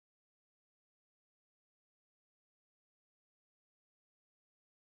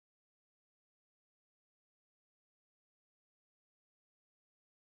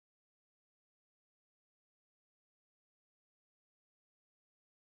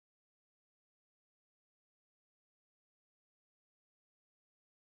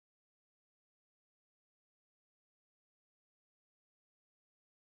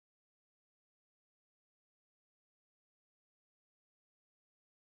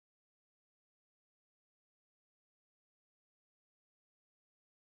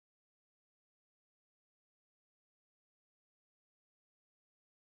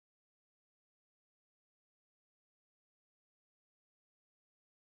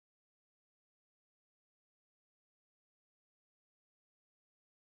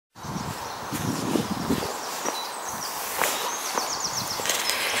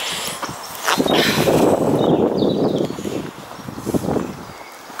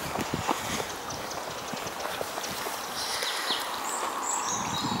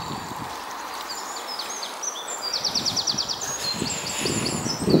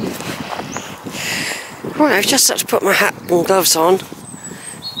Right, I've just had to put my hat and gloves on,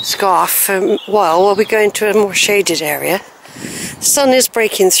 scarf for a while we go into a more shaded area. The sun is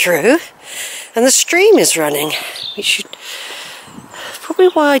breaking through and the stream is running, which should... Probably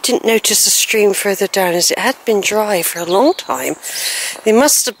why I didn't notice the stream further down is it had been dry for a long time. They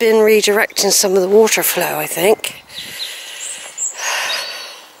must have been redirecting some of the water flow, I think.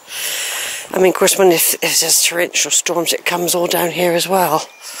 I mean, of course, if there's torrential storms, it comes all down here as well.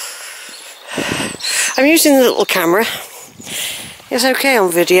 I'm using the little camera. It's okay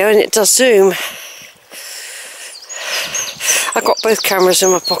on video and it does zoom. I've got both cameras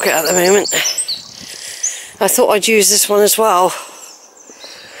in my pocket at the moment. I thought I'd use this one as well.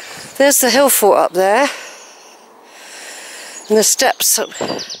 There's the hill fort up there. And the steps up,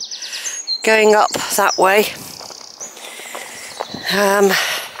 going up that way.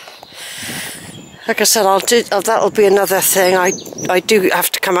 Like I said, that'll be another thing. I do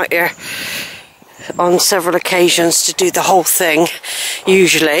have to come out here on several occasions to do the whole thing,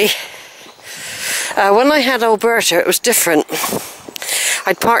 usually. When I had Alberta, it was different.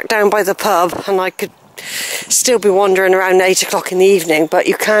 I'd park down by the pub and I could still be wandering around 8 o'clock in the evening, but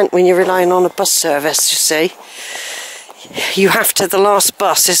you can't when you're relying on a bus service, you see. You have to, the last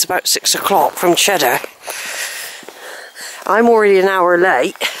bus is about 6 o'clock from Cheddar. I'm already an hour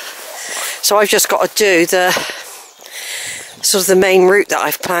late, so I've just got to do the sort of the main route that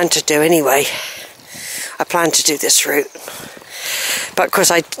I've planned to do anyway. I plan to do this route, but of course,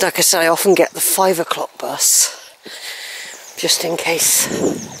 like I said, I often get the 5 o'clock bus, just in case.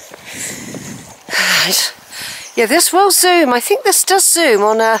 Yeah, this will zoom. I think this does zoom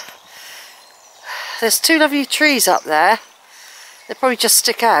on a... There's two lovely trees up there. They probably just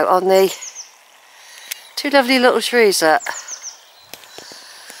stick out on the... Two lovely little trees that...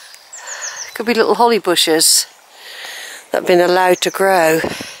 Could be little holly bushes that have been allowed to grow.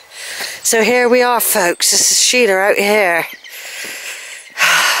 So here we are, folks. This is Sheila out here.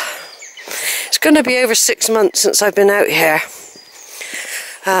 It's going to be over 6 months since I've been out here.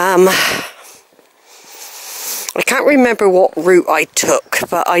 I can't remember what route I took,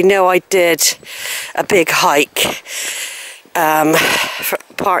 but I know I did a big hike,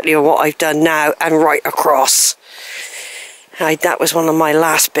 partly on what I've done now and right across. That was one of my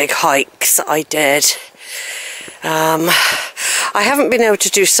last big hikes that I did. I haven't been able to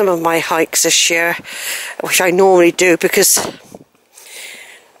do some of my hikes this year, which I normally do because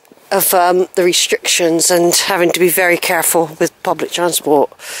of the restrictions and having to be very careful with public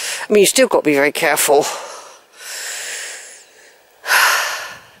transport. I mean, you still got to be very careful.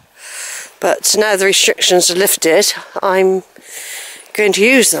 But now the restrictions are lifted, I'm going to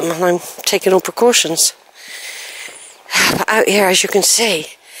use them and I'm taking all precautions. But out here, as you can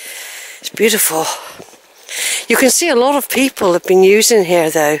see, it's beautiful. You can see a lot of people have been using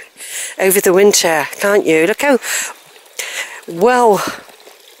here though over the winter, can't you? Look how well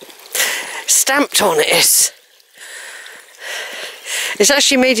stamped on it is. It's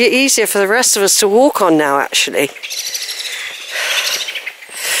actually made it easier for the rest of us to walk on now, actually.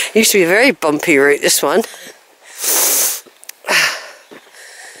 It used to be a very bumpy route, this one.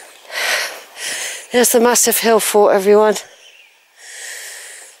 There's the massive hill fort, everyone.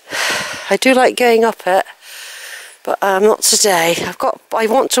 I do like going up it, but not today. I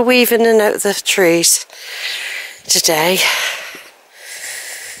want to weave in and out of the trees today.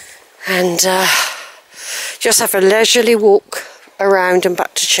 And just have a leisurely walk around and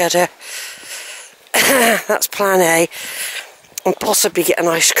back to Cheddar. That's plan A. And possibly get an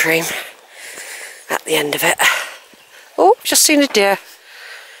ice cream at the end of it. Oh, just seen a deer.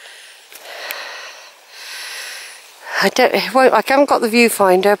 I haven't got the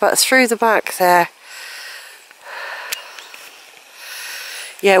viewfinder, but through the back there.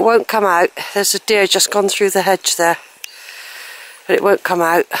 Yeah, it won't come out. There's a deer just gone through the hedge there. But it won't come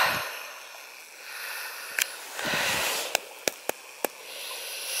out.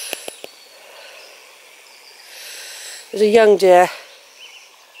 There's a young deer.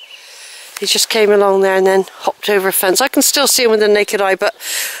 He just came along there and then hopped over a fence. I can still see him with the naked eye, but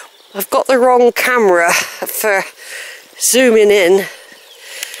I've got the wrong camera for zooming in.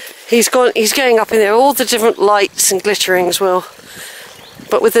 He's going up in there. All the different lights and glitterings will,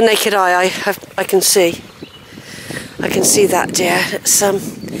 but with the naked eye, I can see. I can see that deer. It's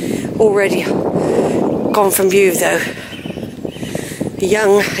already gone from view though. A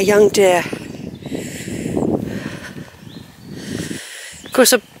young deer. Of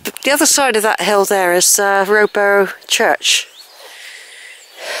course, the other side of that hill there is Rowberrow Church.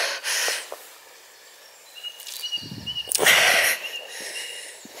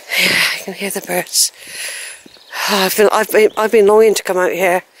 Yeah, I can hear the birds. Oh, I've been longing to come out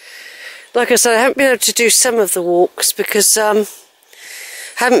here. like I said, I haven't been able to do some of the walks because I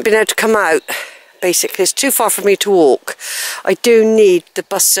haven't been able to come out. Basically, it's too far for me to walk. I do need the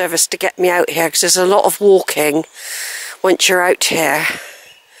bus service to get me out here because there's a lot of walking once you're out here.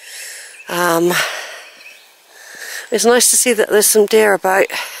 It's nice to see that there's some deer about.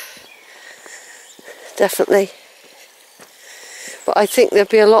 Definitely. But I think there'll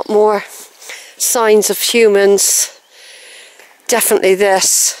be a lot more signs of humans. Definitely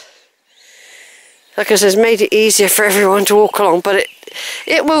this. Like I said, it's made it easier for everyone to walk along, but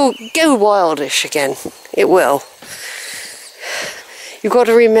it will go wildish again. It will. You've got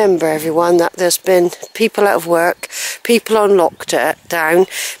to remember, everyone, that there's been people out of work, people on lockdown,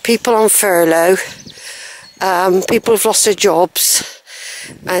 people on furlough, people have lost their jobs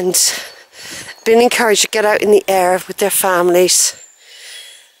and been encouraged to get out in the air with their families.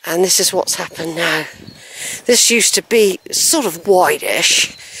 And this is what's happened now. This used to be sort of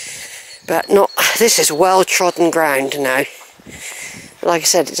wide-ish, but not. This is well-trodden ground now. Like I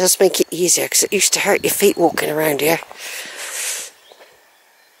said, it does make it easier because it used to hurt your feet walking around here.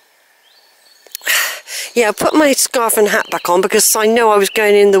 Yeah, I put my scarf and hat back on because I know I was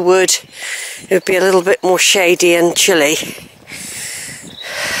going in the wood. It would be a little bit more shady and chilly.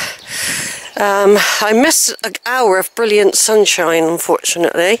 I missed an hour of brilliant sunshine,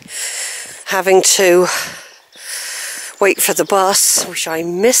 unfortunately, having to wait for the bus, which I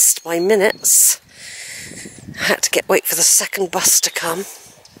missed by minutes. I had to wait for the second bus to come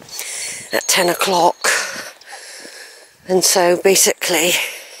at 10 o'clock. And so basically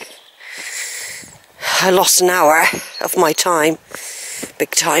I lost an hour of my time.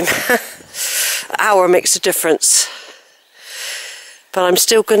 Big time. An hour makes a difference. But I'm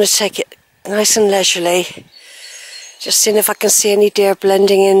still going to take it nice and leisurely. Just seeing if I can see any deer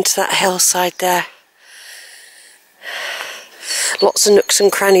blending into that hillside there. Lots of nooks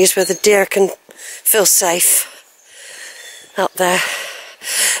and crannies where the deer can feel safe out there.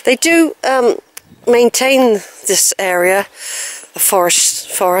 They do maintain this area, the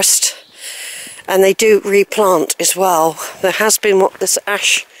forest, and they do replant as well. There has been this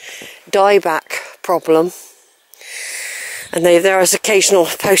ash dieback problem, and there is occasional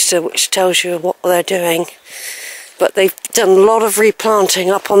poster which tells you what they're doing. But they've done a lot of replanting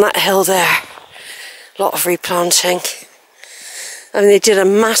up on that hill there. A lot of replanting. I mean, they did a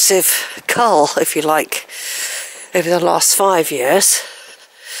massive cull, if you like, over the last 5 years.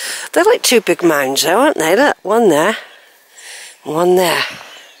 They're like two big mounds though, aren't they? Look, one there, one there.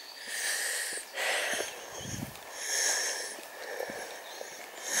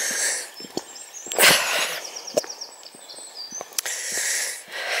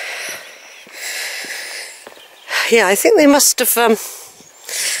 Yeah, I think they must have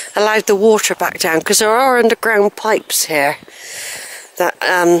allowed the water back down because there are underground pipes here that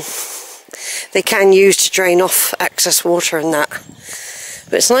they can use to drain off excess water and that.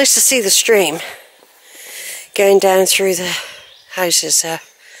 But it's nice to see the stream going down through the houses there.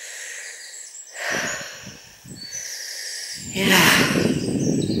 Yeah.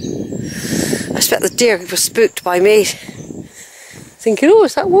 I expect the deer was spooked by me, thinking, oh,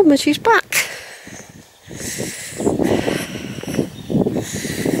 it's that woman, she's back.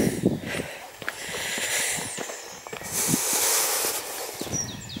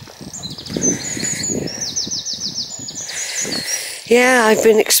 Yeah, I've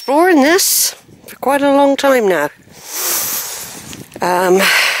been exploring this for quite a long time now.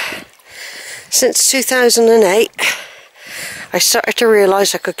 Since 2008, I started to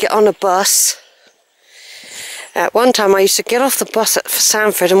realise I could get on a bus. At one time I used to get off the bus at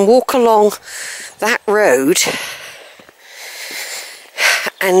Sandford and walk along that road,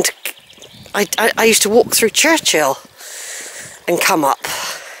 and I used to walk through Churchill and come up.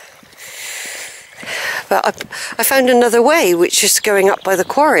 But I found another way, which is going up by the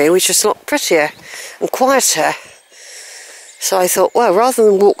quarry, which is a lot prettier and quieter. So I thought, well, rather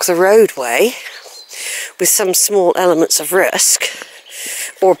than walk the roadway with some small elements of risk,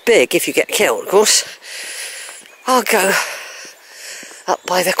 or big if you get killed, of course, I'll go up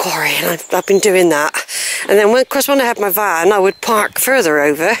by the quarry, and I've been doing that. And then, of course, when I had my van, I would park further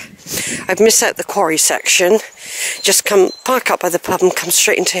over. I'd miss out the quarry section, just park up by the pub and come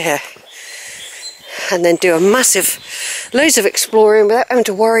straight into here. And then do a massive, loads of exploring without having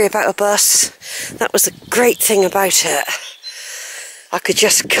to worry about a bus. That was the great thing about it. I could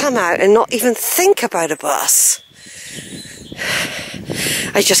just come out and not even think about a bus.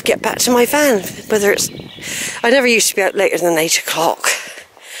 I just get back to my van, whether it's... I never used to be out later than 8 o'clock.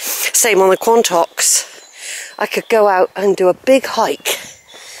 Same on the Quantox. I could go out and do a big hike.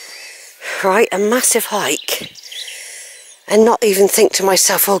 Right, a massive hike. and not even think to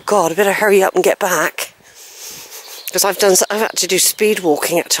myself, oh God, I better hurry up and get back. Because I've had to do speed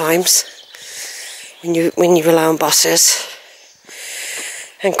walking at times when you rely on buses.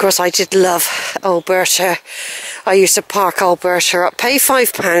 And of course I did love Alberta. I used to park Alberta up, pay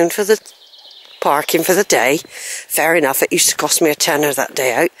 £5 for the parking for the day. Fair enough, it used to cost me a tenner that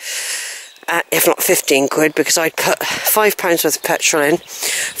day out. If not 15 quid, because I'd put £5 worth of petrol in,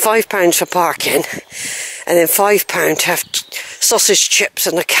 £5 for parking, and then £5 to have sausage chips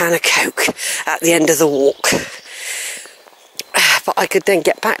and a can of Coke at the end of the walk. But I could then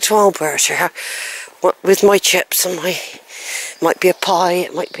get back to Alberta with my chips and might be a pie,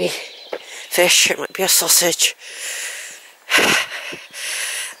 it might be fish, it might be a sausage.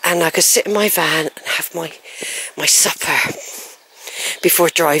 And I could sit in my van and have my supper before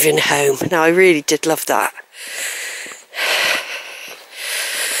driving home. Now, I really did love that.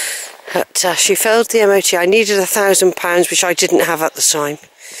 But she failed the MOT. I needed £1,000, which I didn't have at the time,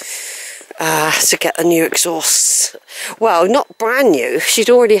 to get the new exhausts. Well, not brand new. She'd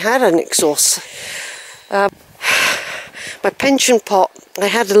already had an exhaust. My pension pot, I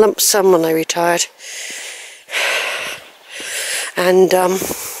had a lump sum when I retired. And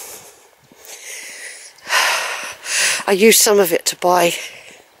I used some of it to buy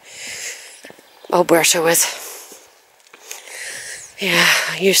Alberta with. Yeah,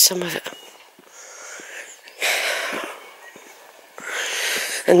 I used some of it.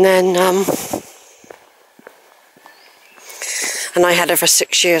 And then, and I had her for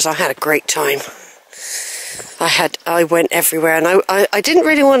 6 years. I had a great time. I went everywhere, and I didn't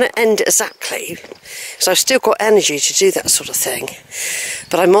really want to end it exactly, because I've still got energy to do that sort of thing.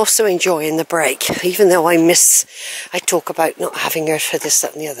 But I'm also enjoying the break, even though I talk about not having her for this,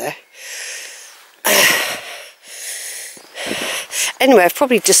 that and the other. Anyway, I've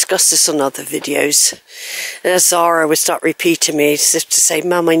probably discussed this on other videos. And Zara would start repeating me as if to say,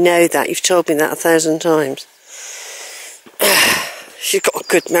 Mum, I know that, you've told me that 1,000 times. She's got a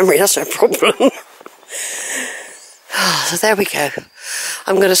good memory, that's no problem. So there we go.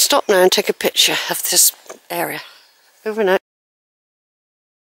 I'm going to stop now and take a picture of this area. Over now.